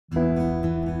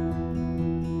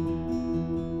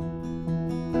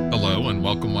Hello and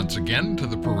welcome once again to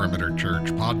the Perimeter Church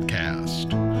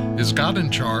podcast. Is God in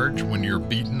charge when you're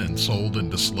beaten and sold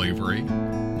into slavery?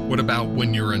 What about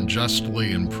when you're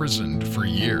unjustly imprisoned for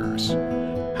years?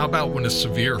 How about when a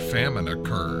severe famine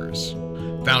occurs?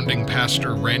 Founding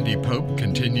pastor Randy Pope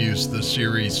continues the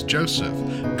series Joseph,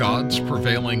 God's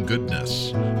Prevailing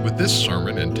Goodness, with this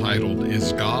sermon entitled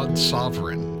Is God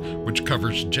Sovereign?, which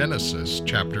covers Genesis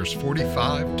chapters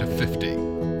 45 to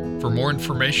 50. For more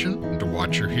information and to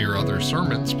watch or hear other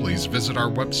sermons, please visit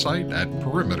our website at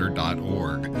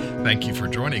perimeter.org. Thank you for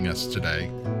joining us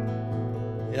today.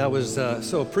 I was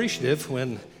so appreciative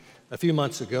when a few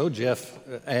months ago Jeff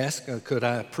asked, could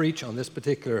I preach on this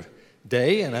particular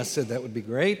day? And I said that would be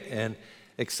great and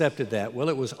accepted that. Well,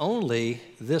 it was only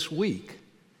this week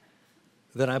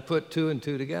that I put two and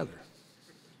two together.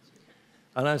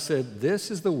 And I said,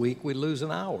 this is the week we lose an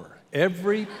hour.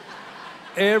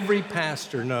 Every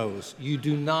pastor knows you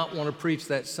do not want to preach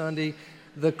that Sunday.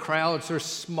 The crowds are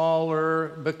smaller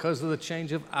because of the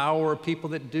change of hour. People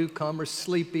that do come are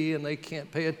sleepy and they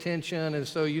can't pay attention, and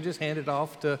so you just hand it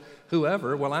off to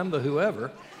whoever. Well, I'm the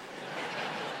whoever.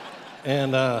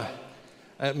 And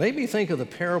it made me think of the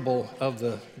parable of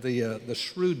the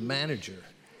shrewd manager.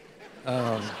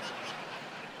 And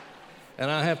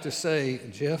I have to say,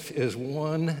 Jeff is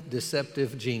one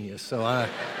deceptive genius.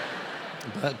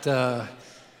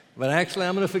 But actually,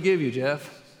 I'm going to forgive you,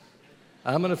 Jeff.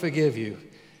 I'm going to forgive you.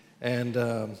 And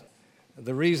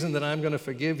the reason that I'm going to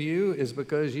forgive you is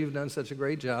because you've done such a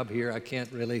great job here. I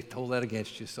can't really hold that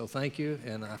against you. So thank you,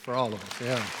 and for all of us.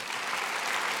 Yeah.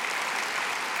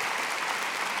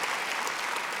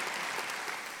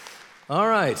 All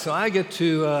right, so I get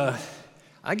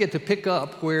to pick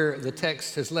up where the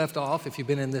text has left off. If you've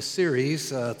been in this series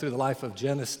through the life of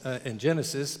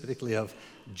Genesis, particularly of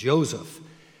Joseph.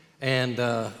 And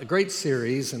a great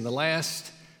series in the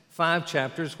last 5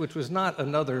 chapters, which was not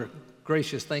another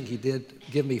gracious thing he did,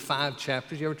 give me 5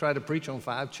 chapters. You ever try to preach on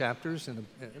 5 chapters? And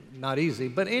not easy.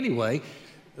 But anyway,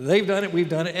 they've done it, we've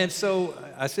done it. And so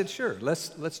I said, sure, let's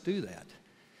do that.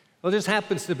 Well, it just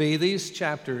happens to be these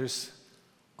chapters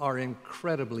are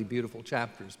incredibly beautiful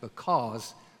chapters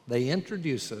because they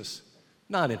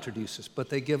but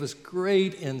they give us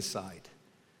great insight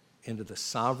into the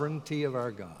sovereignty of our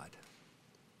God.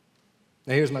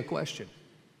 Now, here's my question.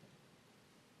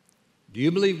 Do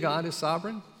you believe God is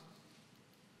sovereign?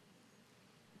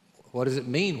 What does it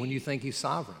mean when you think He's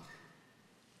sovereign?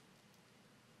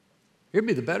 Here'd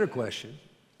be the better question.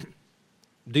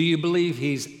 Do you believe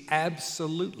He's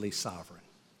absolutely sovereign?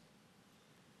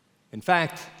 In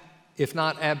fact, if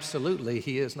not absolutely,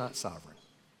 He is not sovereign.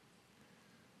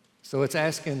 So it's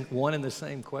asking one and the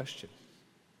same question.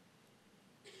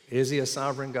 Is He a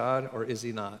sovereign God or is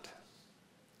He not?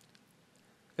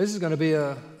 This is going to be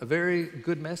a very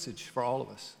good message for all of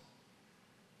us.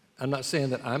 I'm not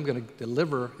saying that I'm going to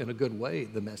deliver in a good way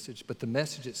the message, but the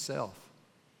message itself,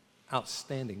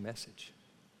 outstanding message.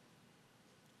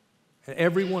 And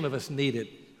every one of us need it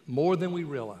more than we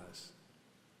realize.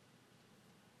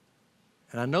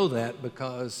 And I know that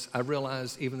because I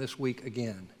realized even this week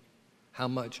again how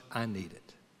much I need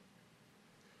it.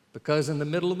 Because in the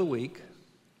middle of the week,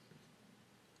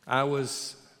 I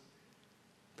was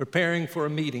preparing for a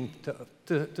meeting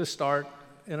to start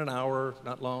in an hour,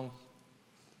 not long,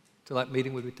 till that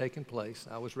meeting would be taking place.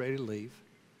 I was ready to leave.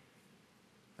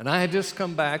 And I had just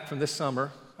come back from this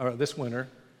winter,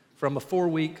 from a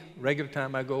 4-week regular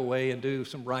time I go away and do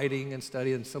some writing and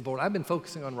study and so forth. I've been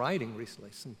focusing on writing recently,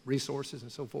 some resources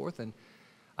and so forth. And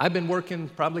I've been working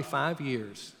probably 5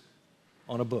 years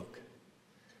on a book.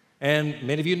 And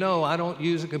many of you know I don't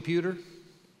use a computer.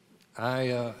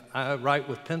 I write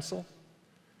with pencil.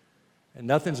 And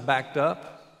nothing's backed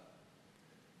up.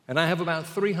 And I have about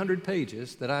 300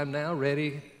 pages that I'm now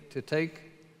ready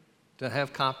to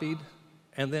have copied.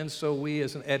 And then so we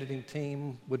as an editing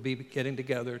team would be getting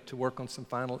together to work on some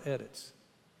final edits.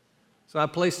 So I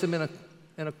placed them in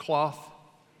a cloth,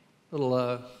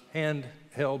 little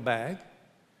handheld bag.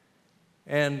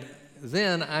 And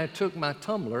then I took my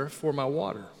tumbler for my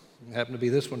water. It happened to be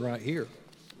this one right here.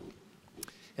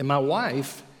 And my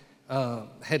wife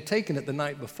had taken it the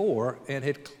night before and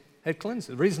had cleansed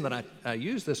it. The reason that I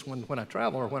use this one when I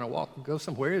travel or when I go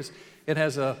somewhere is it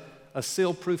has a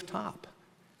seal-proof top.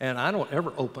 And I don't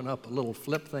ever open up a little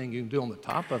flip thing you can do on the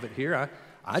top of it here.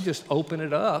 I just open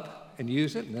it up and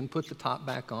use it and then put the top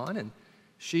back on. And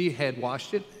she had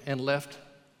washed it and left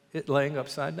it laying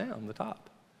upside down, the top.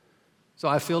 So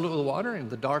I filled it with water in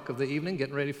the dark of the evening,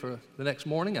 getting ready for the next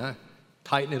morning. I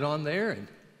tightened it on there and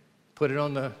put it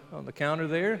on the counter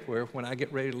there where when I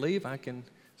get ready to leave, I can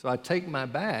So I take my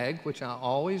bag, which I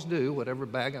always do, whatever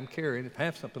bag I'm carrying, if I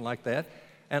have something like that,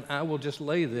 and I will just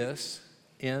lay this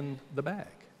in the bag.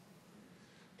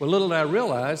 Well, little did I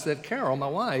realize that Carol, my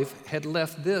wife, had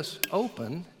left this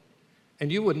open,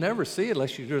 and you would never see it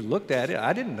unless you just looked at it.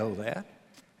 I didn't know that.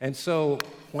 And so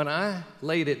when I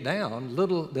laid it down,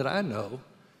 little did I know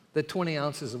that 20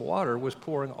 ounces of water was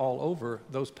pouring all over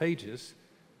those pages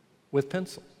with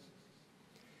pencil.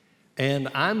 And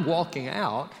I'm walking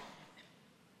out,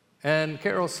 and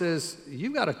Carol says,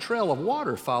 "You got a trail of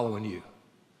water following you."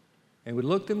 And we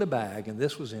looked in the bag, and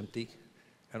this was empty,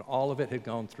 and all of it had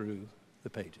gone through the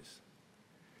pages.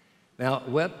 Now,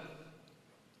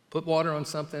 put water on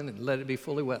something and let it be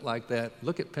fully wet like that.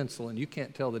 Look at pencil, and you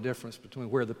can't tell the difference between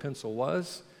where the pencil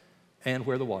was and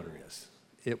where the water is.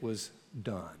 It was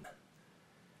done.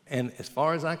 And as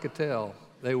far as I could tell,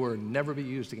 they were never be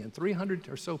used again. 300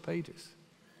 or so pages.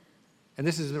 And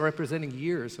this is representing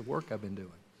years of work I've been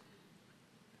doing.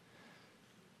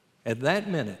 At that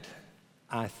minute,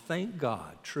 I thank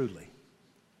God, truly,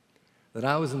 that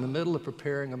I was in the middle of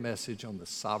preparing a message on the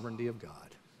sovereignty of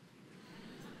God.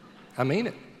 I mean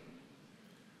it.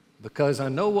 Because I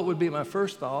know what would be my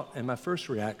first thought and my first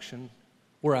reaction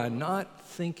were I not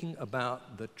thinking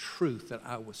about the truth that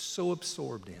I was so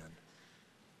absorbed in,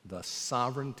 the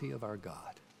sovereignty of our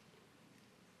God.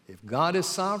 If God is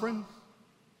sovereign,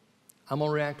 I'm going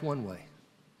to react one way.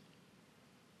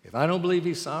 If I don't believe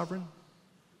He's sovereign,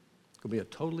 it's going to be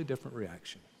a totally different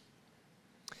reaction.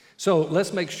 So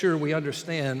let's make sure we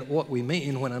understand what we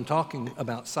mean when I'm talking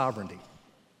about sovereignty.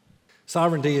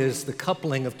 Sovereignty is the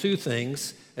coupling of two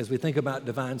things as we think about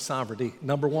divine sovereignty.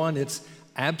 Number one, it's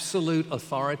absolute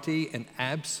authority and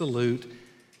absolute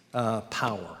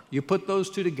power. You put those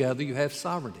two together, you have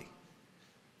sovereignty.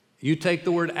 You take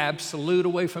the word absolute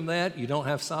away from that, you don't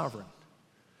have sovereign.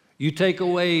 You take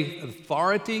away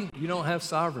authority, you don't have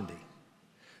sovereignty.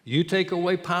 You take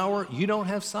away power, you don't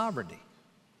have sovereignty.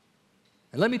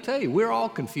 And let me tell you, we're all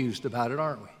confused about it,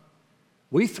 aren't we?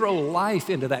 We throw life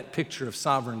into that picture of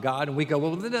sovereign God, and we go,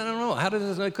 well, I don't know, how does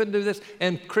this, I couldn't do this.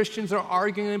 And Christians are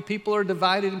arguing, and people are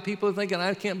divided, and people are thinking,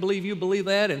 I can't believe you believe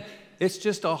that. And it's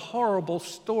just a horrible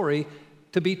story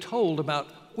to be told about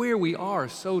where we are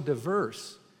so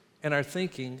diverse in our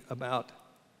thinking about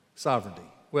sovereignty.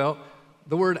 Well,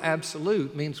 the word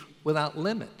absolute means without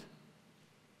limit.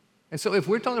 And so if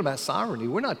we're talking about sovereignty,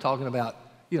 we're not talking about,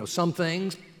 some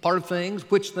things, part of things,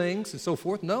 which things, and so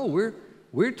forth. No,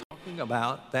 we're talking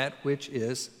about that which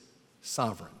is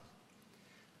sovereign.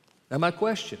 Now, my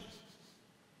question,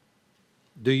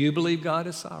 do you believe God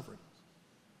is sovereign?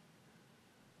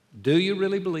 Do you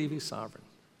really believe He's sovereign?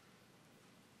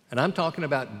 And I'm talking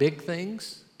about big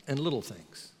things and little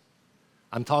things.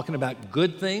 I'm talking about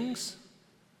good things.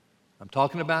 I'm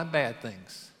talking about bad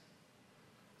things.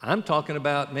 I'm talking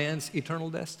about man's eternal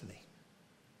destiny.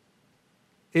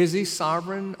 Is He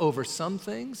sovereign over some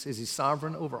things? Is He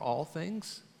sovereign over all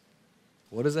things?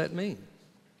 What does that mean?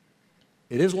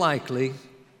 It is likely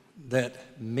that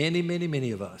many, many,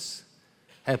 many of us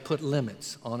have put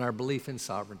limits on our belief in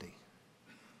sovereignty.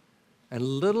 And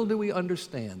little do we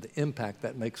understand the impact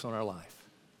that makes on our life.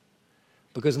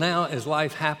 Because now, as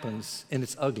life happens in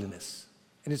its ugliness,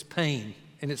 in its pain,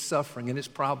 in its suffering, in its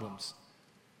problems,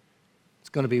 it's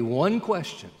going to be one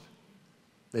question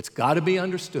that's got to be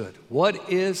understood. What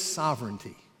is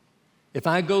sovereignty? If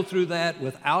I go through that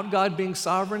without God being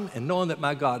sovereign and knowing that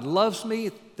my God loves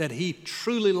me, that He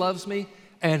truly loves me,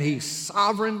 and He's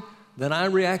sovereign, then I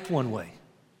react one way.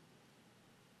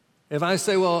 If I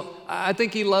say, well, I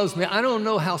think He loves me, I don't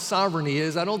know how sovereign He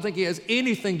is, I don't think He has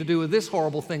anything to do with this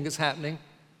horrible thing that's happening,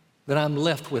 then I'm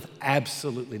left with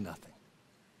absolutely nothing.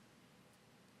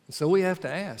 And so we have to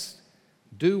ask,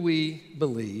 do we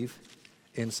believe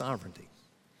in sovereignty?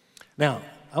 Now,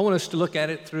 I want us to look at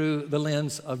it through the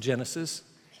lens of Genesis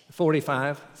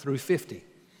 45 through 50.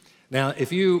 Now,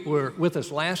 if you were with us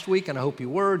last week, and I hope you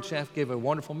were, Jeff gave a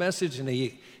wonderful message, and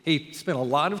he spent a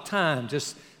lot of time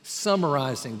just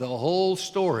summarizing the whole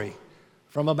story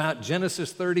from about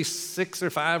Genesis 36 or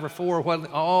 5 or 4,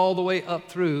 all the way up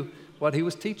through what he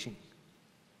was teaching.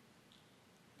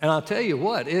 And I'll tell you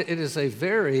what, it is a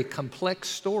very complex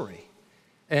story.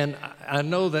 And I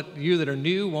know that you that are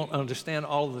new won't understand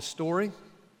all of the story,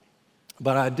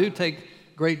 but I do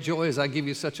take great joy as I give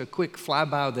you such a quick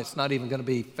flyby that's not even going to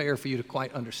be fair for you to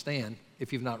quite understand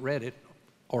if you've not read it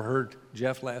or heard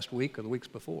Jeff last week or the weeks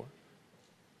before.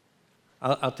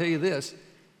 I'll tell you this,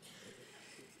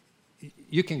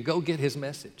 you can go get his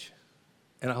message,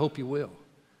 and I hope you will.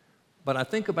 But I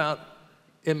think about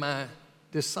in my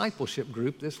discipleship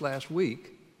group this last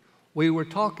week, we were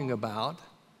talking about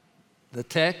the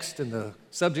text and the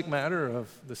subject matter of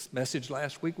this message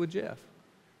last week with Jeff.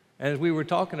 And as we were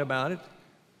talking about it,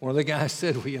 one of the guys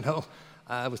said, well, you know,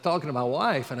 I was talking to my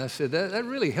wife, and I said, that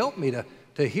really helped me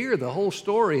to hear the whole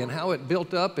story and how it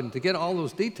built up and to get all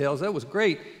those details. That was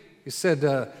great. He said,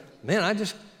 man, I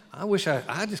just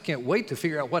can't wait to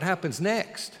figure out what happens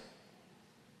next.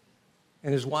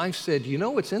 And his wife said, you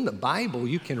know, it's in the Bible.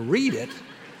 You can read it.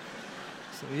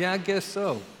 So, yeah, I guess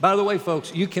so. By the way,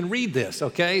 folks, you can read this,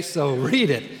 okay? So read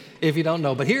it if you don't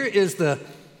know. But here is the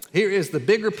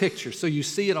bigger picture, so you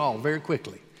see it all very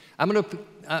quickly. I'm going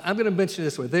to mention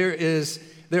this way.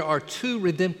 There are two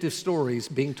redemptive stories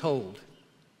being told.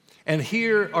 And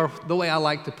here are the way I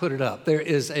like to put it up. There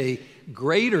is a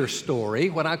greater story,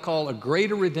 what I call a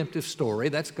greater redemptive story.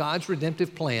 That's God's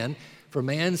redemptive plan for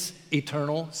man's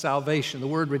eternal salvation. The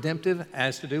word redemptive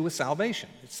has to do with salvation.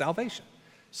 It's salvation.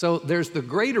 So there's the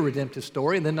greater redemptive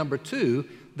story, and then number two,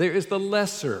 there is the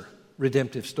lesser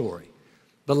redemptive story.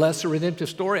 The lesser redemptive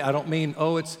story, I don't mean,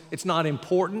 it's not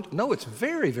important. No, it's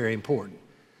very, very important.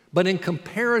 But in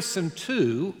comparison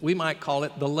to, we might call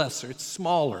it the lesser. It's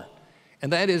smaller.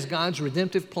 And that is God's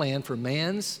redemptive plan for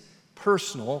man's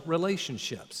personal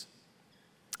relationships.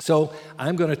 So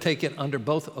I'm going to take it under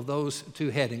both of those two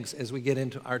headings as we get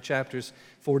into our chapters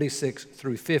 46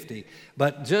 through 50.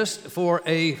 But just for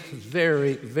a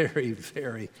very, very,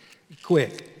 very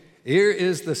quick, here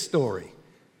is the story.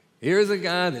 Here's a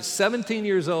guy that's 17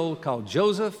 years old called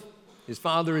Joseph. His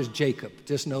father is Jacob.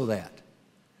 Just know that.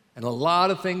 And a lot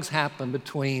of things happen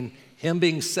between him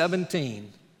being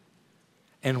 17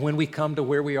 and when we come to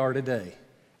where we are today.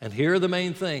 And here are the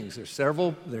main things. There's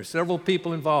several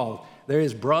people involved. There are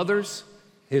his brothers.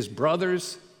 His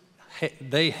brothers,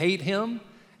 they hate him,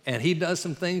 and he does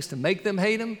some things to make them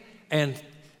hate him, and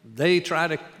they try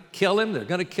to kill him. They're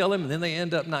going to kill him, and then they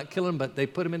end up not killing him, but they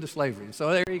put him into slavery.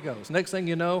 So there he goes. Next thing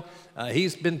you know,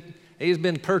 he's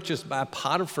been purchased by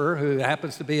Potiphar, who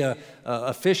happens to be a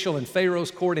official in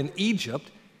Pharaoh's court in Egypt,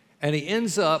 and he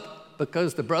ends up,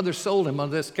 because the brothers sold him on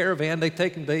this caravan, they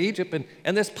take him to Egypt,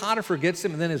 and this Potiphar gets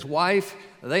him, and then his wife,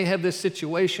 they have this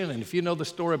situation, and if you know the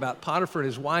story about Potiphar and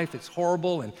his wife, it's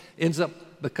horrible, and ends up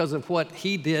because of what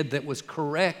he did that was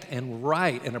correct and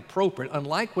right and appropriate,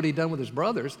 unlike what he'd done with his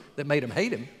brothers that made him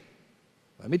hate him.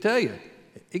 Let me tell you,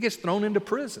 he gets thrown into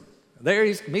prison. There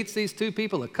he meets these two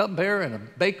people, a cupbearer and a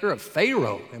baker of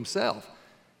Pharaoh himself.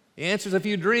 He answers a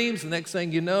few dreams. The next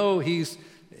thing you know, he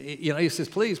says,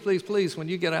 please, please, please, when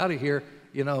you get out of here,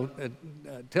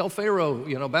 tell Pharaoh,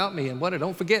 about me and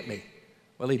don't forget me.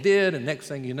 Well, he did, and next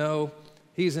thing you know,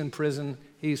 he's in prison.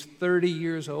 He's 30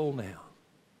 years old now.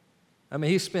 I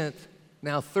mean, he spent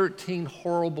now 13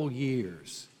 horrible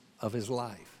years of his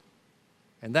life.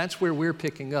 And that's where we're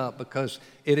picking up, because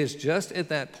it is just at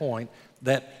that point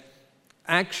that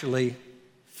actually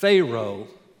Pharaoh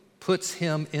puts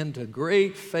him into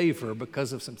great favor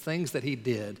because of some things that he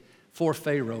did for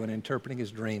Pharaoh in interpreting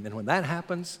his dream. And when that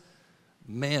happens,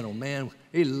 man, oh man,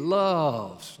 he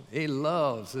loves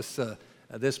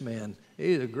this man.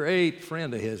 He's a great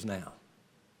friend of his now.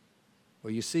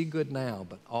 Well, you see good now,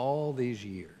 but all these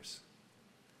years.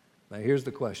 Now here's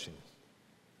the question.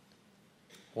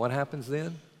 What happens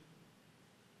then?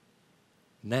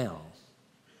 Now,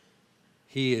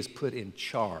 he is put in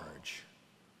charge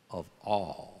of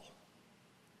all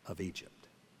of Egypt.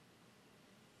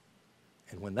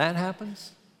 And when that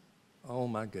happens, oh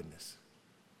my goodness,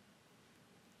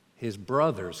 his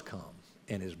brothers come,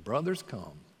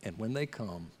 and when they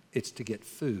come, it's to get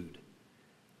food.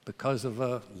 Because of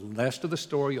the rest of the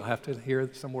story, you'll have to hear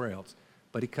it somewhere else.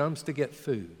 But he comes to get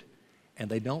food, and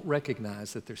they don't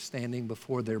recognize that they're standing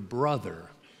before their brother,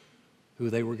 who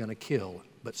they were going to kill,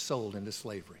 but sold into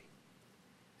slavery.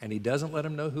 And he doesn't let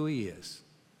them know who he is.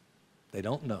 They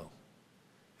don't know.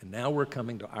 And now we're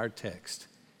coming to our text.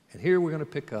 And here we're going to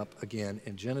pick up again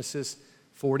in Genesis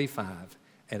 45.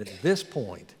 And at this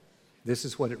point, this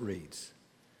is what it reads.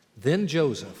 Then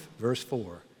Joseph, verse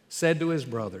 4, said to his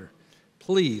brother,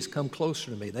 please come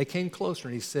closer to me. They came closer,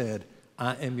 and he said,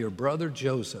 I am your brother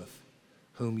Joseph,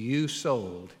 whom you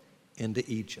sold into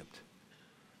Egypt.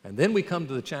 And then we come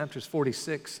to the chapters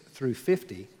 46 through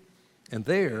 50, and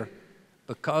there,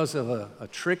 because of a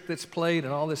trick that's played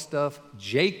and all this stuff,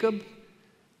 Jacob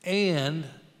and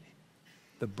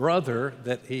the brother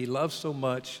that he loves so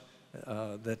much,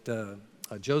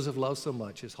 Joseph loves so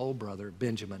much, his whole brother,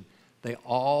 Benjamin, they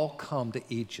all come to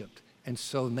Egypt. And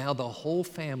so now the whole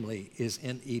family is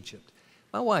in Egypt.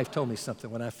 My wife told me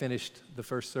something when I finished the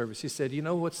first service. She said, you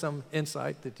know what's some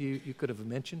insight that you could have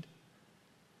mentioned?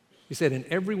 She said, in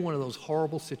every one of those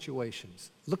horrible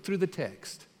situations, look through the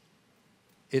text.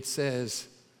 It says,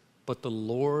 but the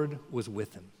Lord was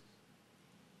with him.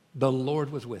 the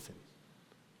Lord was with him.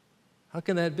 How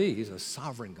can that be? He's a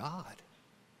sovereign God.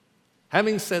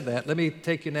 Having said that, let me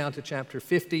take you now to chapter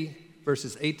 50,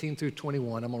 verses 18 through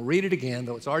 21. I'm going to read it again,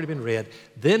 though it's already been read.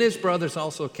 Then his brothers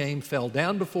also came, fell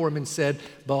down before him, and said,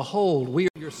 "Behold, we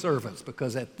are your servants."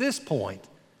 Because at this point,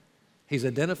 he's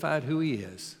identified who he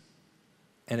is.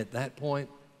 And at that point,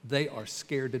 they are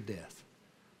scared to death.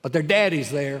 But their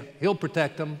daddy's there. He'll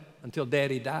protect them until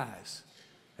daddy dies.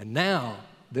 And now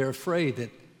they're afraid that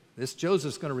this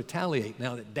Joseph's going to retaliate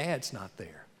now that dad's not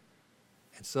there.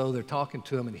 And so they're talking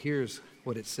to him, and here's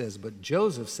what it says. But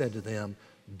Joseph said to them,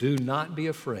 "Do not be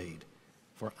afraid,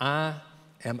 for am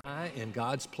I in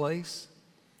God's place?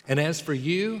 And as for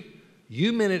you,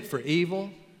 you meant it for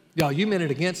evil. You meant it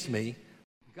against me.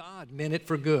 God meant it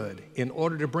for good, in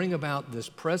order to bring about this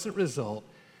present result,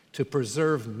 to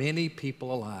preserve many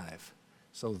people alive.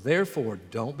 So therefore,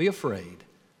 don't be afraid.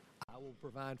 I will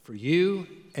provide for you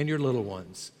and your little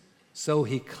ones." So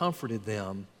he comforted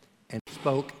them and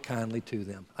spoke kindly to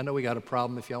them. I know we got a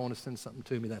problem. If y'all want to send something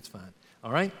to me, that's fine.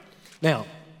 All right? Now,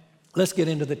 let's get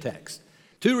into the text.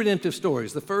 Two redemptive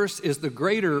stories. The first is the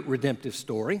greater redemptive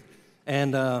story,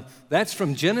 and that's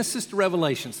from Genesis to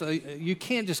Revelation. So you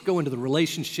can't just go into the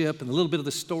relationship and a little bit of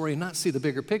the story and not see the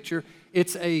bigger picture.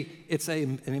 It's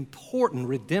an important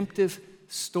redemptive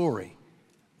story.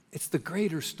 It's the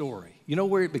greater story. You know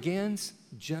where it begins?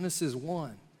 Genesis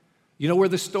 1. You know where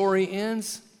the story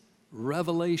ends?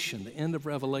 Revelation, the end of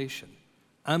Revelation.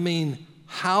 I mean,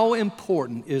 how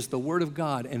important is the Word of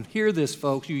God? And hear this,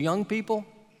 folks, you young people,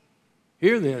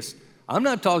 hear this. I'm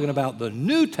not talking about the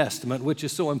New Testament, which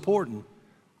is so important.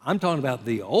 I'm talking about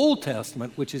the Old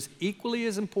Testament, which is equally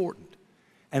as important.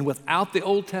 And without the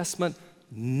Old Testament,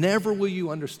 never will you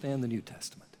understand the New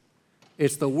Testament.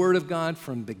 It's the Word of God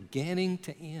from beginning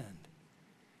to end.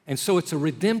 And so it's a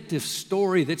redemptive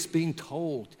story that's being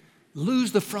told.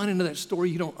 Lose the front end of that story,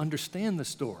 you don't understand the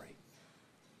story.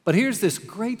 But here's this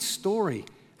great story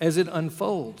as it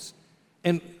unfolds.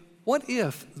 And what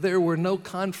if there were no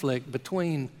conflict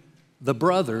between the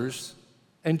brothers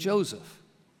and Joseph?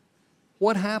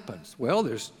 What happens? Well,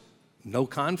 there's no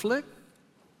conflict.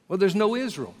 Well, there's no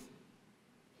Israel.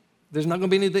 There's not going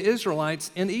to be any of the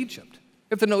Israelites in Egypt.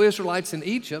 If there are no Israelites in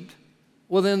Egypt,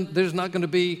 well, then there's not going to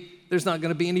be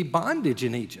any bondage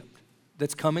in Egypt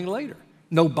that's coming later.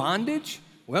 No bondage?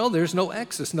 Well, there's no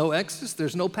Exodus. No Exodus,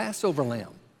 there's no Passover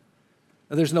lamb.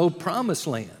 There's no promised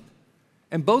land.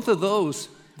 And both of those,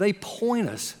 they point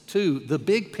us to the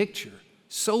big picture.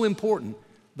 So important.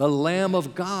 The Lamb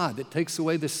of God that takes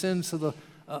away the sins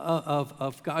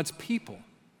of God's people.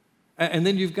 And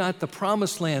then you've got the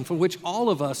promised land for which all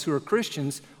of us who are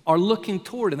Christians are looking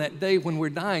toward in that day when we're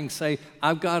dying, say,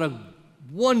 I've got a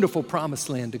wonderful promised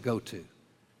land to go to.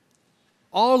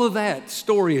 All of that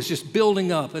story is just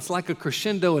building up. It's like a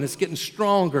crescendo, and it's getting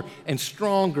stronger and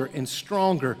stronger and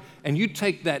stronger. And you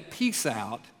take that piece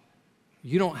out,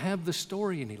 you don't have the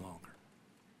story any longer.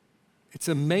 It's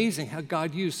amazing how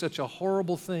God used such a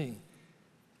horrible thing.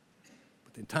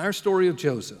 But the entire story of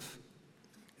Joseph,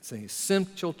 it's an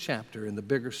essential chapter in the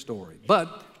bigger story.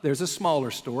 But there's a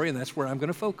smaller story, and that's where I'm going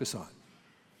to focus on.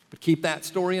 But keep that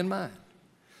story in mind.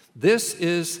 This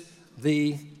is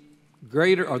the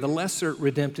greater or the lesser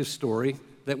redemptive story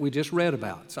that we just read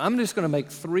about. So I'm just going to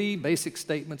make three basic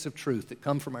statements of truth that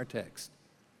come from our text.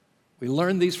 We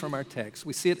learn these from our text.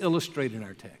 We see it illustrated in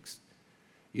our text.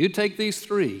 You take these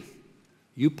three,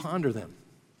 you ponder them.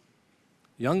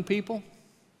 Young people,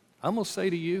 I'm going to say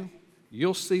to you,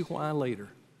 you'll see why later.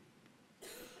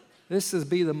 This is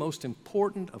be the most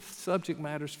important of subject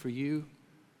matters for you.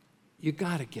 You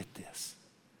got to get this.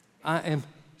 I am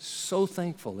so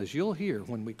thankful, as you'll hear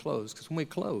when we close, because when we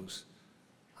close,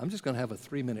 I'm just going to have a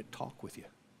 3-minute talk with you.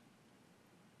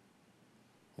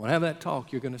 When I have that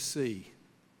talk, you're going to see,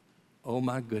 oh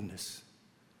my goodness,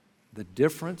 the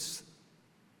difference,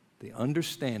 the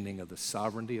understanding of the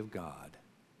sovereignty of God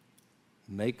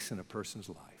makes in a person's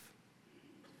life.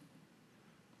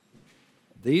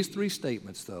 These three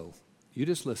statements, though, you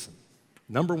just listen.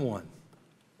 Number one,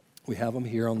 we have them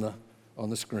here on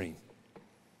the screen.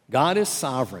 God is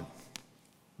sovereign.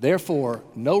 Therefore,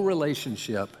 no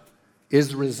relationship is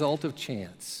the result of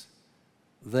chance.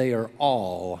 They are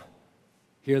all,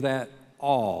 hear that,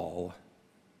 all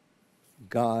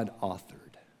God authored.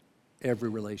 Every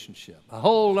relationship.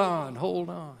 Hold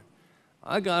on.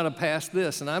 I got to pass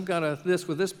this, and I've got this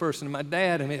with this person, and my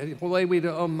dad, and the way we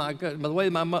do, oh my God, the way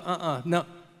my mother, no.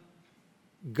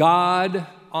 God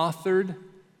authored.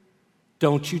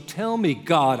 Don't you tell me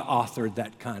God authored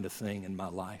that kind of thing in my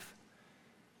life.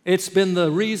 It's been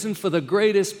the reason for the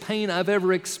greatest pain I've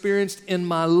ever experienced in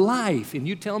my life. And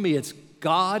you tell me it's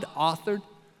God authored?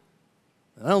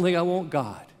 I don't think I want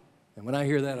God. And when I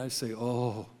hear that, I say,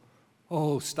 oh,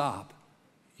 stop.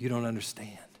 You don't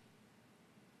understand.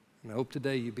 And I hope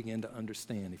today you begin to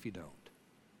understand if you don't.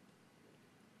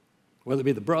 Whether it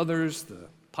be the brothers, the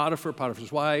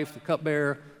Potiphar's wife, the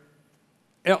cupbearer,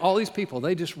 all these people,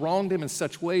 they just wronged him in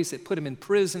such ways that put him in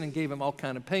prison and gave him all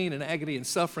kind of pain and agony and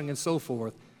suffering and so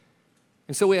forth.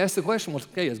 And so we ask the question, well,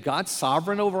 okay, is God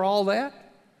sovereign over all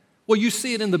that? Well, you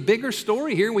see it in the bigger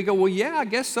story here. We go, well, yeah, I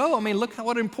guess so. I mean, look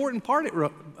what an important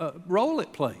role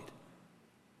it played.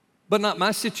 But not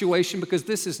my situation, because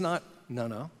this is not,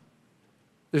 no.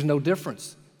 There's no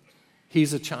difference.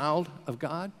 He's a child of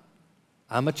God.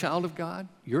 I'm a child of God.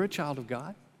 You're a child of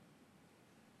God.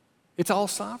 It's all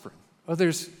sovereign. Or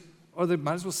they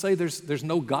might as well say there's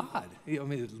no God. I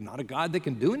mean, there's not a God that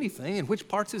can do anything. And which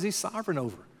parts is he sovereign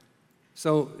over?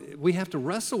 So we have to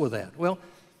wrestle with that. Well,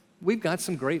 we've got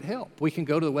some great help. We can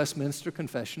go to the Westminster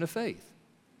Confession of Faith.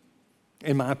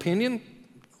 In my opinion,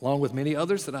 along with many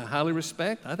others that I highly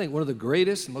respect, I think one of the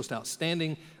greatest and most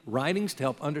outstanding writings to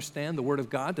help understand the Word of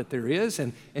God that there is.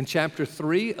 And in chapter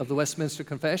 3 of the Westminster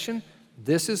Confession,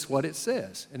 this is what it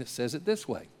says. And it says it this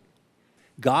way.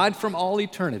 God from all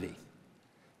eternity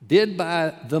did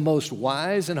by the most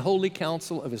wise and holy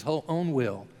counsel of his own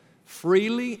will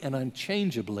freely and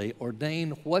unchangeably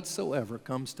ordain whatsoever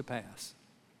comes to pass.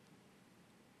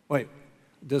 Wait,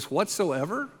 does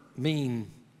whatsoever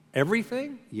mean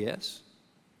everything? Yes.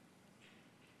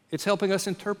 It's helping us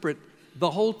interpret the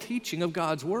whole teaching of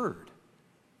God's Word.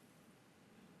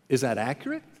 Is that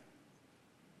accurate?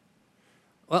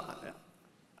 Well,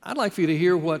 I'd like for you to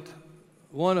hear what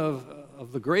one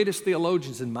of the greatest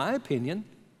theologians, in my opinion,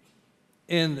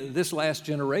 in this last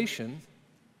generation,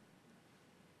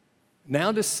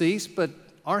 now deceased, but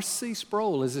R.C.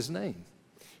 Sproul is his name.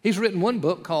 He's written one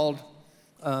book called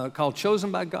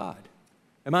Chosen by God.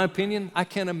 In my opinion, I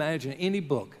can't imagine any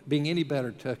book being any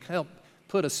better to help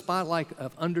put a spotlight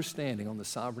of understanding on the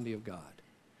sovereignty of God.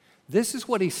 This is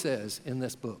what he says in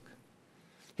this book.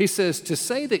 He says, to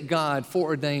say that God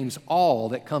foreordains all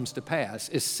that comes to pass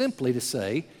is simply to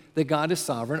say that God is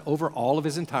sovereign over all of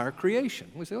his entire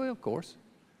creation. We say, well, of course.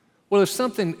 Well, if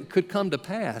something could come to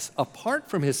pass apart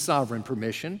from his sovereign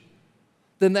permission,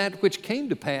 then that which came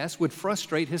to pass would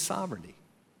frustrate his sovereignty.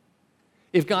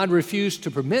 If God refused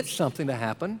to permit something to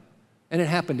happen, and it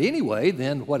happened anyway,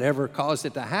 then whatever caused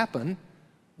it to happen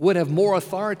would have more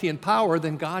authority and power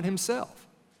than God himself.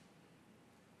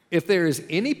 If there is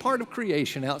any part of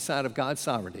creation outside of God's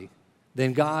sovereignty,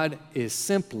 then God is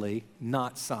simply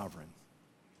not sovereign.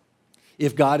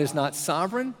 If God is not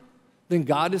sovereign, then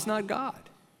God is not God.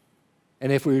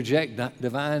 And if we reject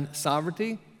divine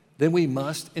sovereignty, then we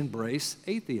must embrace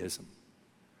atheism.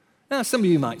 Now, some of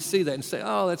you might see that and say,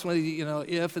 oh, that's one of the,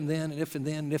 if and then, and if and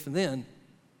then, and if and then.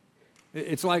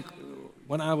 It's like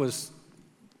when I was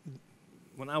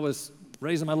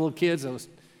raising my little kids, I was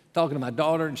talking to my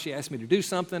daughter, and she asked me to do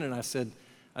something, and I said,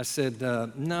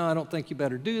 no, I don't think you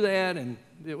better do that. And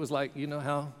it was like, you know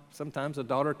how sometimes a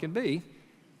daughter can be.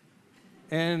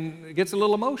 And it gets a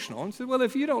little emotional. And said, well,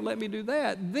 if you don't let me do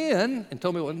that, then, and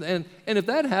told me, and if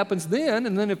that happens then,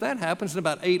 and then if that happens, and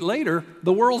about 8 later,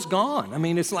 the world's gone. I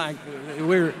mean, it's like,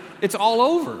 it's all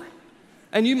over.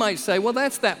 And you might say, well,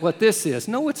 that's what this is.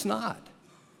 No, it's not.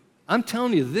 I'm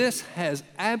telling you, this has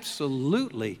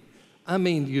absolutely,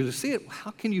 you see it,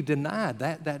 how can you deny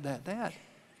that?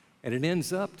 And it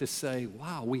ends up to say,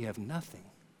 wow, we have nothing.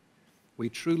 We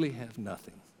truly have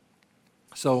nothing.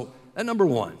 So, that number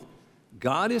one,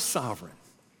 God is sovereign.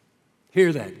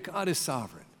 Hear that. God is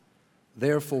sovereign.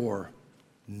 Therefore,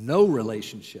 no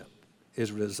relationship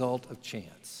is a result of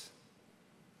chance.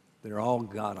 They're all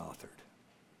God-authored.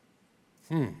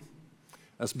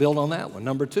 Let's build on that one.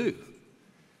 Number two,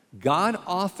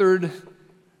 God-authored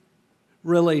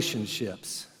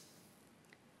relationships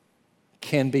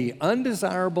can be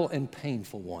undesirable and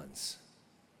painful ones,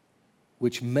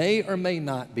 which may or may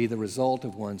not be the result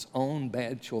of one's own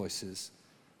bad choices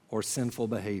or sinful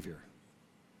behavior.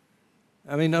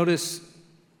 Notice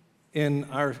in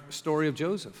our story of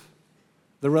Joseph,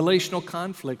 the relational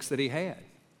conflicts that he had.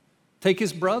 Take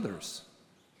his brothers.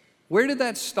 Where did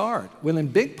that start? Well, in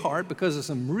big part because of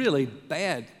some really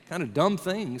bad, kind of dumb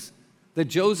things that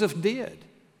Joseph did.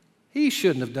 He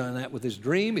shouldn't have done that with his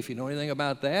dream, if you know anything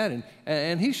about that,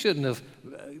 and he shouldn't have.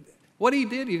 What he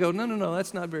did, you go, no,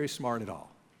 that's not very smart at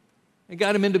all. It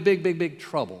got him into big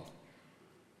trouble,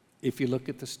 if you look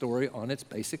at the story on its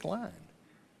basic line.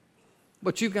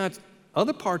 But you've got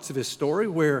other parts of his story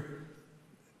where,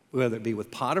 whether it be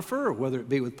with Potiphar, or whether it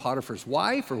be with Potiphar's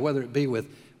wife, or whether it be with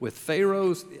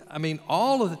Pharaoh's,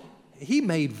 he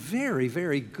made very,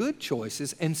 very good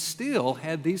choices and still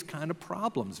had these kind of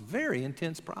problems, very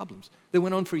intense problems that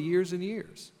went on for years and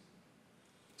years.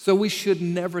 So we should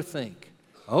never think,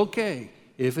 okay,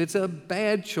 if it's a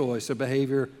bad choice or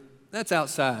behavior, that's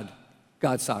outside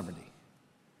God's sovereignty.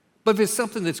 But if it's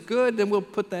something that's good, then we'll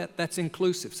put that's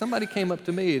inclusive. Somebody came up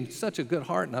to me in such a good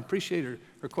heart, and I appreciate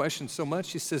her question so much.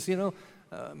 She says,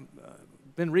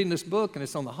 been reading this book, and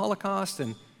it's on the Holocaust,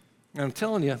 and I'm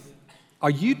telling you, are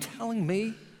you telling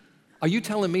me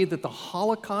that the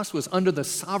Holocaust was under the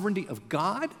sovereignty of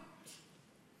God?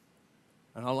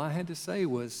 And all I had to say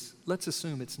was, let's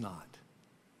assume it's not.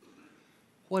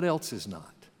 What else is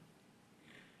not?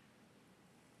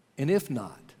 And if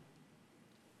not,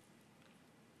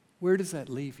 where does that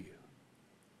leave you?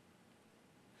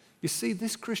 You see,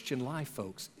 this Christian life,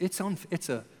 folks, it's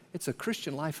a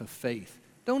Christian life of faith.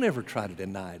 Don't ever try to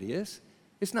deny it is.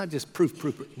 It's not just proof.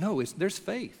 No, there's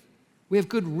faith. We have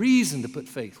good reason to put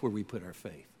faith where we put our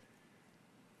faith.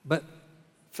 But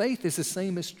faith is the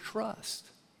same as trust.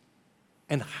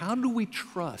 And how do we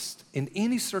trust in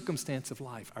any circumstance of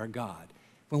life our God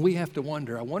when we have to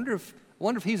wonder, I wonder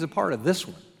if he's a part of this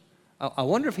one. I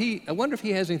wonder if he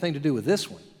has anything to do with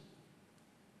this one.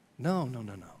 No.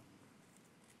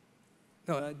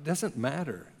 No, it doesn't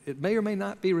matter. It may or may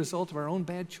not be a result of our own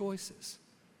bad choices.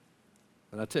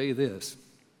 But I'll tell you this,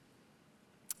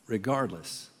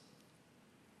 regardless,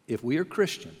 if we are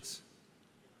Christians,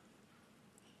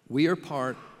 we are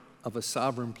part of a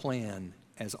sovereign plan,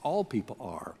 as all people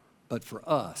are, but for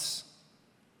us,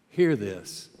 hear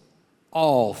this,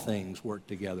 all things work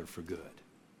together for good.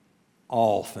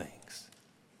 All things.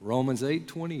 Romans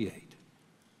 8:28.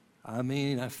 I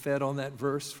mean, I fed on that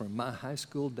verse from my high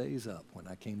school days up when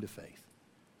I came to faith.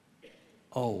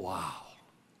 Oh, wow.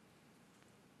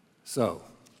 So,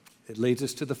 it leads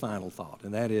us to the final thought,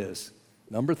 and that is,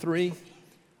 number 3,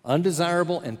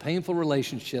 undesirable and painful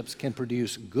relationships can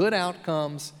produce good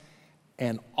outcomes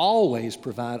and always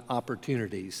provide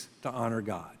opportunities to honor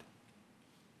God.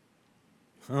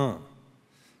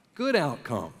 Good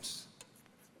outcomes,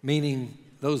 meaning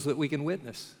those that we can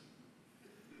witness.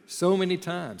 So many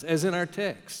times, as in our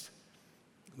text,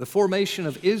 the formation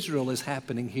of Israel is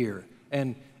happening here.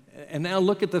 And now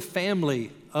look at the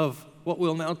family of what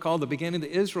we'll now call the beginning of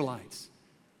the Israelites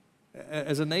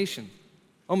as a nation.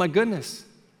 Oh my goodness.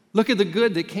 Look at the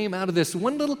good that came out of this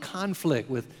one little conflict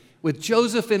with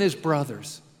Joseph and his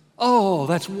brothers. Oh,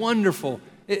 that's wonderful.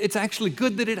 It's actually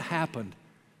good that it happened.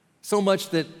 So much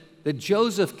that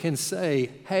Joseph can say,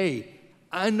 hey,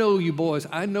 I know you boys,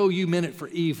 I know you meant it for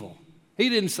evil. He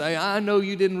didn't say, I know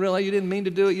you didn't mean to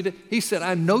do it. He said,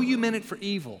 I know you meant it for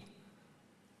evil,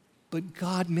 but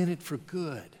God meant it for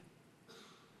good.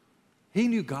 He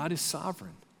knew God is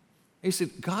sovereign. He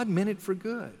said, God meant it for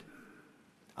good.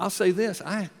 I'll say this,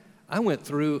 I went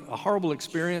through a horrible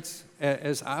experience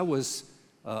as I was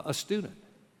a student.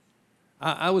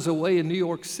 I was away in New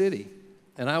York City,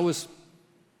 and I was,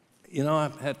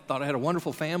 I thought I had a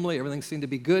wonderful family. Everything seemed to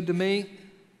be good to me.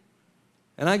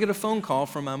 And I get a phone call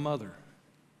from my mother.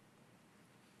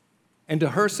 And to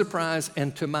her surprise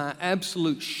and to my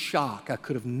absolute shock, I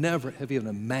could have never have even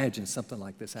imagined something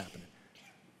like this happening.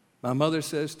 My mother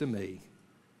says to me,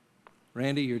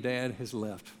 Randy, your dad has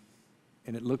left,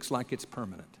 and it looks like it's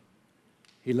permanent.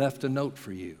 He left a note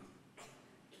for you.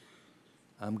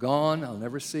 I'm gone. I'll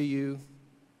never see you.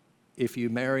 If you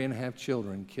marry and have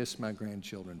children, kiss my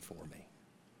grandchildren for me.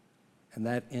 And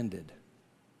that ended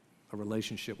a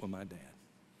relationship with my dad.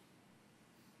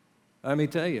 Let me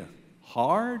tell you,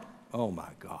 hard? Oh my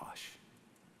gosh.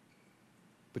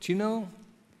 But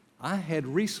I had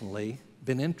recently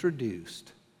been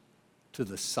introduced to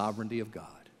the sovereignty of God.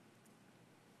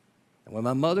 And when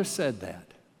my mother said that,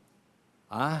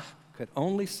 I could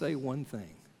only say one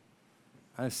thing.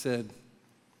 I said,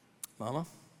 Mama,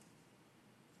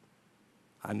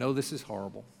 I know this is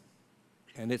horrible,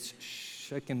 and it's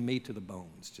shaking me to the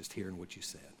bones just hearing what you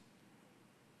said.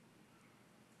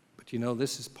 But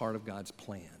this is part of God's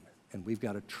plan, and we've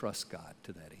got to trust God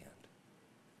to that end.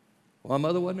 Well, my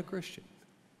mother wasn't a Christian.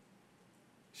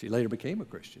 She later became a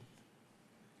Christian.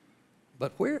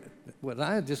 But was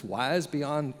I just wise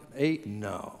beyond 8?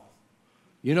 No.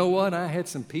 You know what? I had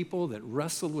some people that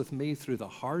wrestled with me through the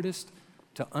hardest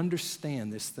to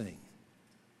understand this thing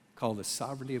called the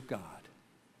sovereignty of God.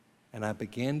 And I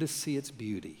began to see its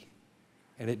beauty.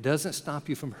 And it doesn't stop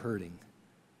you from hurting,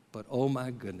 but oh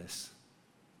my goodness,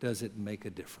 does it make a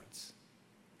difference.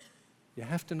 You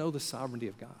have to know the sovereignty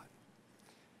of God.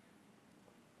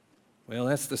 Well,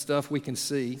 that's the stuff we can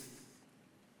see.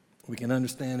 We can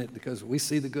understand it because we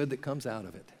see the good that comes out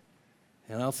of it.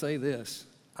 And I'll say this,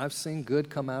 I've seen good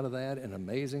come out of that in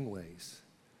amazing ways.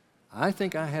 I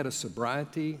think I had a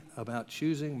sobriety about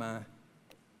choosing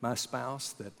my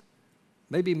spouse that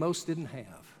maybe most didn't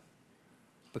have,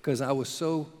 because I was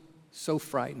so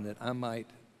frightened that I might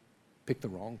pick the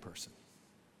wrong person.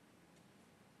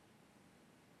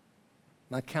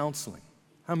 My counseling,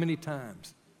 how many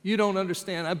times? You don't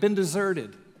understand, I've been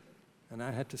deserted. And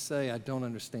I had to say, I don't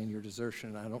understand your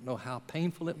desertion, and I don't know how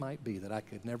painful it might be that I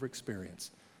could never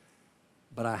experience,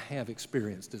 but I have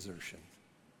experienced desertion.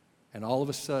 And all of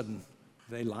a sudden,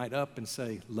 they light up and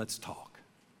say, let's talk.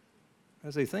 I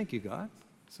say, thank you, God.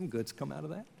 Some good's come out of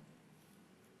that.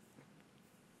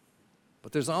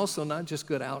 But there's also not just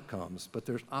good outcomes, but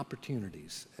there's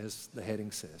opportunities, as the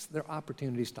heading says. There are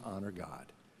opportunities to honor God.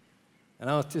 And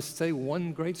I'll just say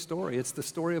one great story. It's the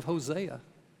story of Hosea.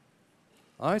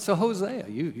 All right, so Hosea,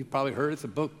 you probably heard it's a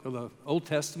book of the Old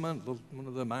Testament, one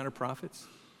of the minor prophets.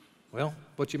 Well,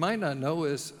 what you might not know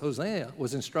is Hosea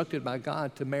was instructed by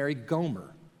God to marry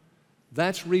Gomer.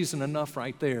 That's reason enough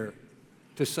right there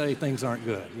to say things aren't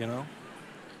good, you know?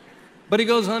 But he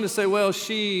goes on to say, well,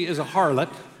 she is a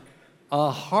harlot.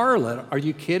 A harlot? Are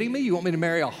you kidding me? You want me to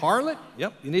marry a harlot?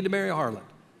 Yep, you need to marry a harlot.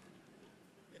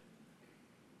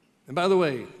 And by the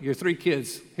way, your 3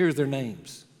 kids, here's their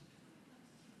names.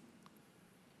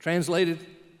 Translated,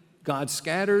 God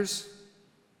scatters,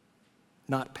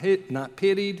 not pitied,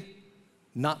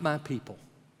 not my people.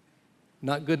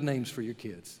 Not good names for your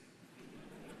kids.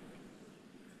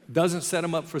 Doesn't set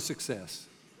them up for success.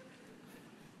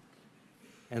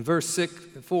 And verse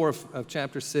 4 of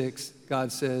chapter 6,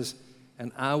 God says,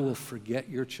 and I will forget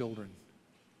your children.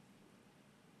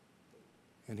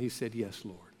 And he said, yes,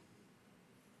 Lord.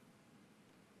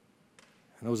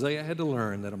 And Hosea had to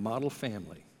learn that a model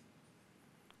family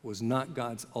was not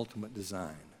God's ultimate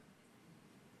design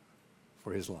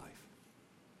for his life.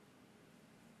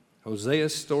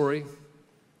 Hosea's story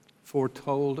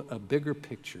foretold a bigger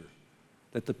picture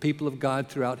that the people of God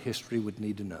throughout history would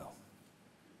need to know.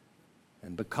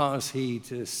 And because he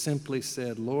just simply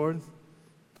said, Lord,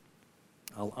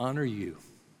 I'll honor you,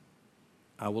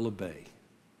 I will obey,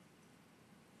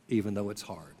 even though it's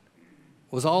hard.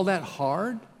 Was all that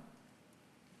hard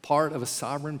part of a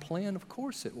sovereign plan? Of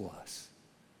course it was.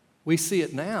 We see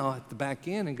it now at the back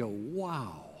end and go,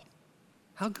 wow,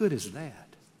 how good is that?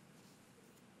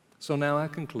 So now I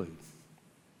conclude.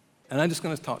 And I'm just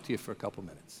going to talk to you for a couple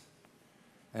minutes.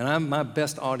 And my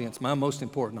best audience, my most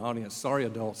important audience, sorry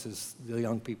adults, is the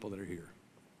young people that are here.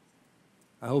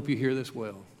 I hope you hear this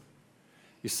well.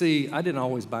 You see, I didn't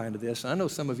always buy into this. I know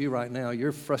some of you right now,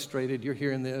 you're frustrated, you're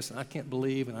hearing this, and I can't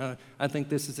believe, and I think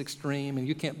this is extreme, and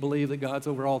you can't believe that God's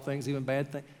over all things, even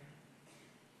bad things.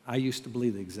 I used to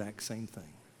believe the exact same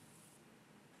thing.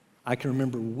 I can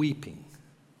remember weeping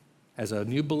as a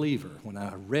new believer when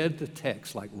I read the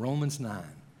text like Romans 9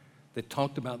 that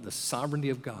talked about the sovereignty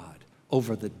of God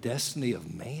over the destiny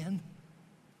of man.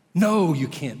 No, you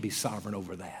can't be sovereign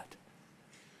over that.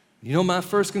 You know, my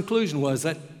first conclusion was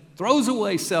that throws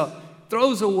away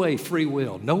free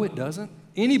will. No, it doesn't.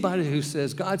 Anybody who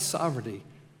says God's sovereignty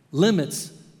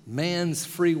limits man's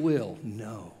free will,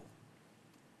 no.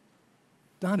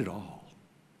 Not at all.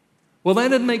 Well, that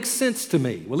didn't make sense to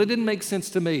me. Well, it didn't make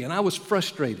sense to me, and I was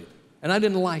frustrated, and I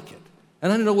didn't like it.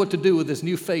 And I didn't know what to do with this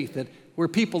new faith that where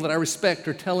people that I respect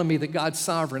are telling me that God's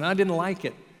sovereign. I didn't like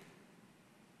it.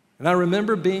 And I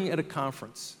remember being at a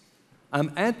conference.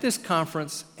 I'm at this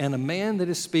conference, and a man that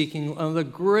is speaking, one of the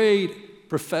great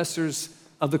professors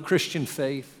of the Christian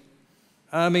faith,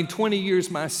 20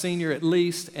 years my senior at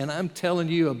least, and I'm telling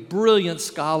you, a brilliant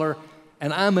scholar,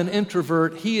 and I'm an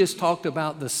introvert. He has talked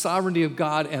about the sovereignty of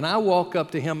God, and I walk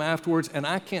up to him afterwards, and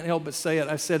I can't help but say it.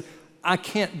 I said, I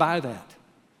can't buy that.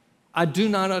 I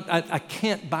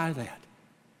can't buy that.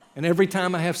 And every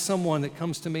time I have someone that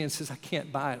comes to me and says, I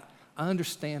can't buy it, I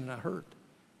understand and I hurt.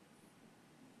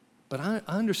 But I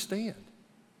understand.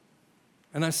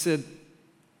 And I said,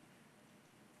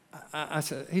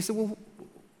 he said, well,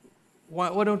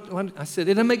 why don't, I said,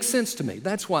 it doesn't make sense to me.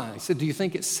 That's why. I said, do you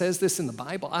think it says this in the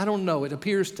Bible? I don't know. It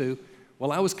appears to.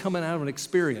 Well, I was coming out of an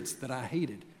experience that I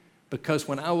hated because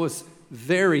when I was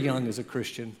very young as a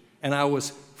Christian and I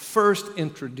was first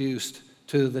introduced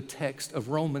to the text of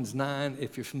Romans 9,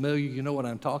 if you're familiar, you know what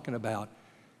I'm talking about.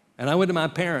 And I went to my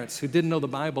parents who didn't know the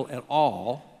Bible at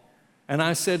all. And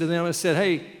I said to them,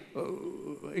 hey,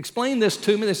 explain this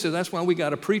to me. They said, that's why we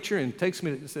got a preacher, and takes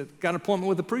me, said, got an appointment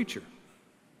with a preacher.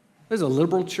 There's a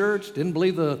liberal church, didn't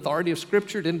believe the authority of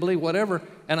Scripture, didn't believe whatever.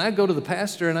 And I go to the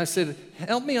pastor and I said,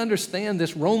 help me understand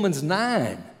this Romans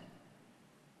 9,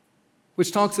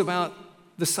 which talks about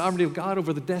the sovereignty of God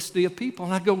over the destiny of people.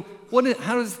 And I go,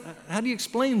 how do you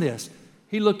explain this?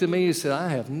 He looked at me and said, I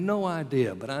have no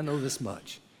idea, but I know this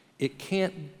much. It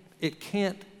can't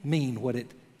mean what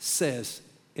it says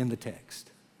in the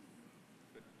text.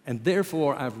 And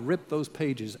therefore, I've ripped those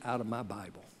pages out of my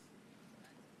Bible.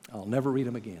 I'll never read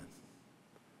them again.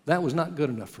 That was not good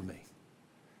enough for me.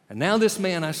 And now this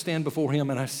man, I stand before him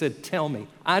and I said, tell me,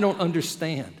 I don't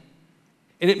understand.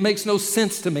 And it makes no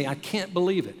sense to me. I can't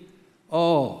believe it.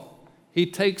 Oh, he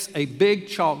takes a big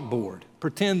chalkboard.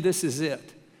 Pretend this is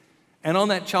it. And on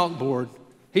that chalkboard,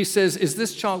 he says, is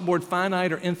this chalkboard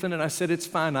finite or infinite? I said, it's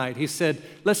finite. He said,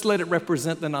 let's let it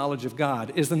represent the knowledge of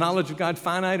God. Is the knowledge of God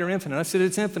finite or infinite? I said,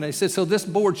 it's infinite. He said, so this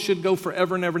board should go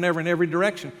forever and ever and ever in every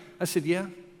direction. I said, yeah,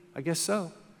 I guess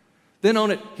so. Then on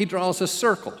it, he draws a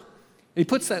circle. He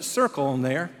puts that circle on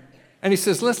there, and he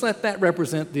says, let's let that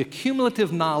represent the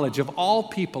accumulative knowledge of all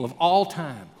people of all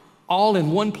time, all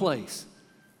in one place.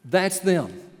 That's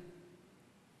them.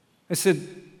 I said,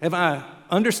 have I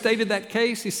understated that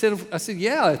case? I said,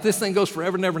 yeah, if this thing goes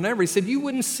forever and ever and ever. He said, you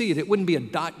wouldn't see it. It wouldn't be a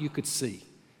dot you could see.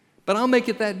 But I'll make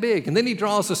it that big. And then he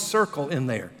draws a circle in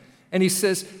there. And he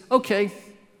says, okay,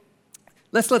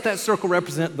 let's let that circle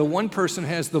represent the one person who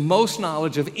has the most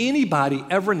knowledge of anybody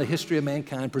ever in the history of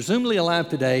mankind, presumably alive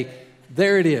today.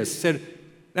 There it is. Said,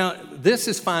 now, this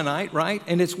is finite, right?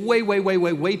 And it's way, way, way,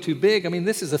 way, way too big. I mean,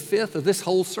 this is a fifth of this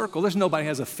whole circle. There's nobody who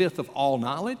has a fifth of all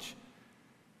knowledge.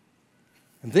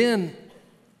 And then,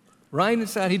 right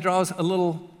inside, he draws a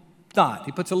little dot.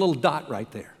 He puts a little dot right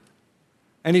there.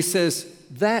 And he says,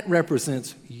 that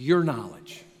represents your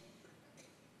knowledge.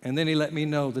 And then he let me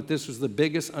know that this was the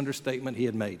biggest understatement he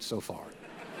had made so far.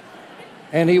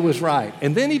 And he was right.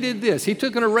 And then he did this. He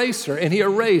took an eraser and he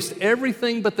erased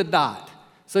everything but the dot.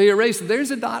 So he erased,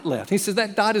 there's a dot left. He says,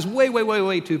 that dot is way, way, way,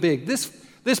 way too big.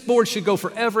 This board should go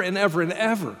forever and ever and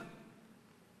ever.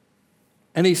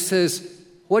 And he says,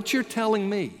 what you're telling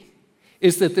me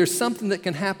is that there's something that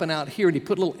can happen out here. And he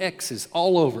put little X's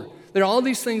all over. There are all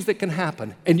these things that can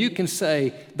happen. And you can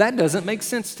say, that doesn't make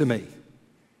sense to me.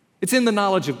 It's in the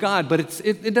knowledge of God, but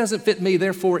it doesn't fit me,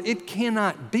 therefore it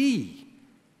cannot be.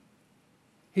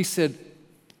 He said,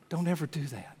 don't ever do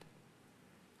that.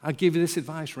 I'll give you this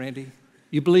advice, Randy.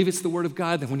 You believe it's the Word of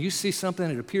God, then when you see something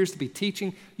that appears to be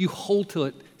teaching, you hold to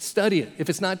it, study it. If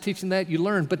it's not teaching that, you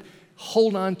learn, but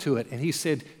hold on to it. And he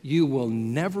said, you will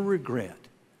never regret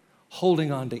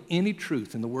holding on to any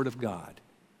truth in the Word of God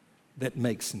that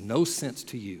makes no sense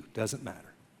to you. Doesn't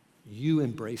matter. You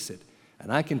embrace it.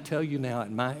 And I can tell you now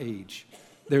at my age,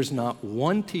 there's not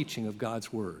one teaching of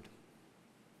God's Word.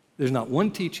 There's not one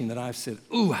teaching that I've said,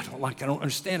 ooh, I don't like it, I don't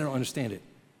understand it,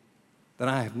 that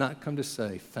I have not come to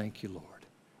say, thank you, Lord.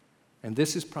 And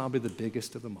this is probably the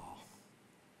biggest of them all.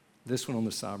 This one on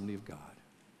the sovereignty of God.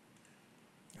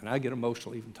 And I get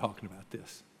emotional even talking about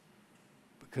this.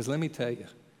 Because let me tell you,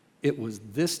 it was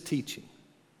this teaching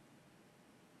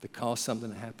that caused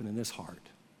something to happen in this heart.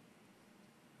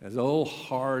 This old,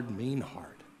 hard, mean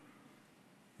heart.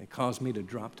 It caused me to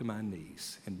drop to my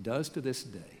knees, and does to this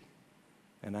day.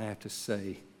 And I have to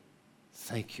say,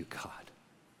 thank you, God,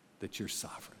 that you're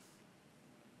sovereign.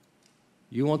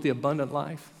 You want the abundant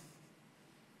life?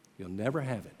 You'll never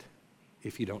have it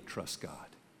if you don't trust God.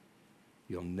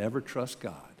 You'll never trust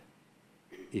God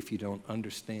if you don't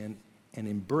understand and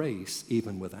embrace,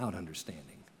 even without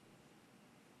understanding,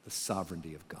 the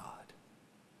sovereignty of God.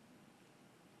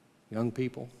 Young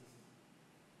people,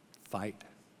 fight,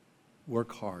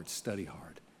 work hard, study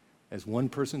hard. As one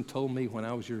person told me when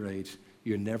I was your age,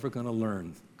 you're never going to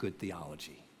learn good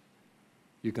theology.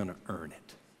 You're going to earn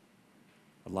it.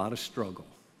 A lot of struggle,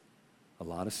 a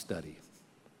lot of study,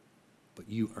 but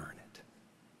you earn it.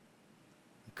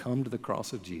 Come to the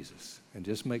cross of Jesus and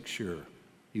just make sure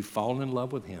you've fallen in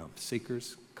love with him.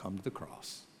 Seekers, come to the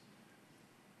cross.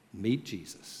 Meet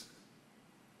Jesus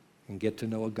and get to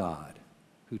know a God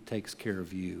who takes care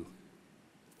of you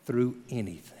through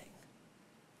anything,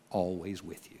 always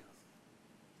with you.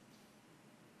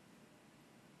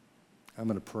 I'm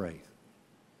going to pray.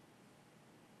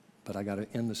 But I got to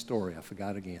end the story. I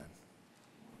forgot again.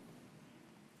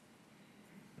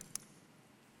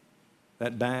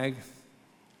 That bag,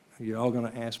 you're all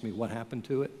going to ask me what happened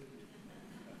to it.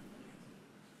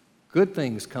 Good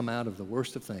things come out of the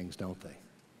worst of things, don't they?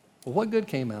 Well, what good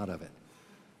came out of it?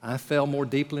 I fell more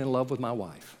deeply in love with my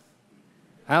wife.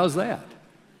 How's that?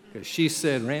 Because she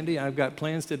said, Randy, I've got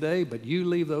plans today, but you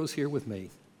leave those here with me.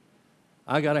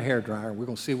 I got a hairdryer. We're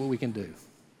going to see what we can do.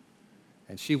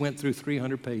 And she went through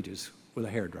 300 pages with a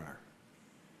hairdryer.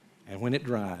 And when it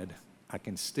dried, I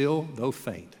can still, though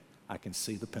faint, I can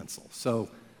see the pencil. So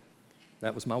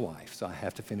that was my wife, so I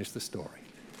have to finish the story.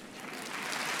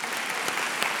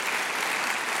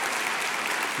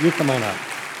 You come on up.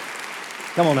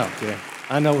 Come on up, Karen.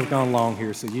 I know we've gone long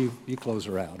here, so you close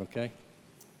her out, okay?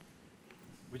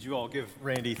 Would you all give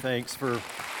Randy thanks for...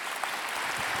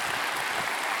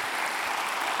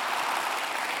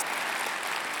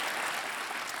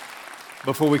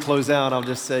 Before we close out, I'll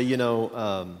just say,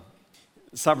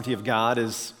 sovereignty of God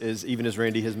is even as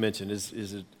Randy has mentioned,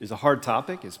 is a hard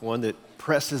topic. It's one that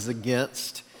presses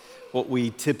against what we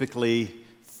typically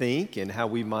think and how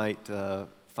we might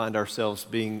find ourselves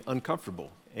being uncomfortable.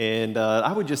 And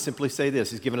I would just simply say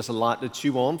this. He's given us a lot to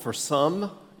chew on. For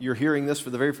some, you're hearing this for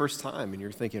the very first time, and you're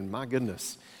thinking, my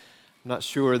goodness, I'm not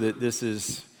sure that this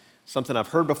is something I've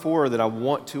heard before or that I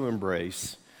want to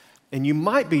embrace. And you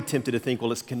might be tempted to think,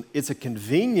 well, it's a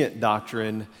convenient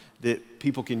doctrine that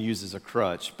people can use as a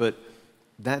crutch, but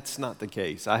that's not the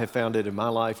case. I have found it in my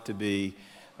life to be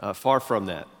far from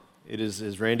that. It is,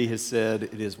 as Randy has said,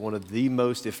 it is one of the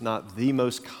most, if not the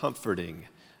most comforting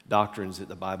doctrines that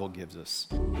the Bible gives us.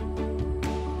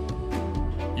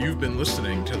 You've been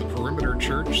listening to the Perimeter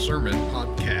Church Sermon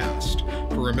Podcast.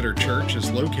 Perimeter Church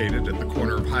is located at the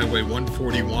corner of Highway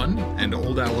 141 and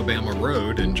Old Alabama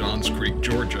Road in Johns Creek,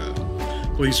 Georgia.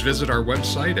 Please visit our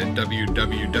website at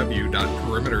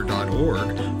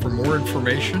www.perimeter.org for more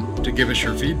information, to give us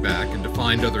your feedback, and to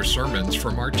find other sermons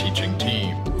from our teaching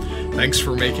team. Thanks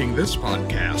for making this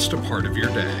podcast a part of your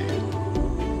day.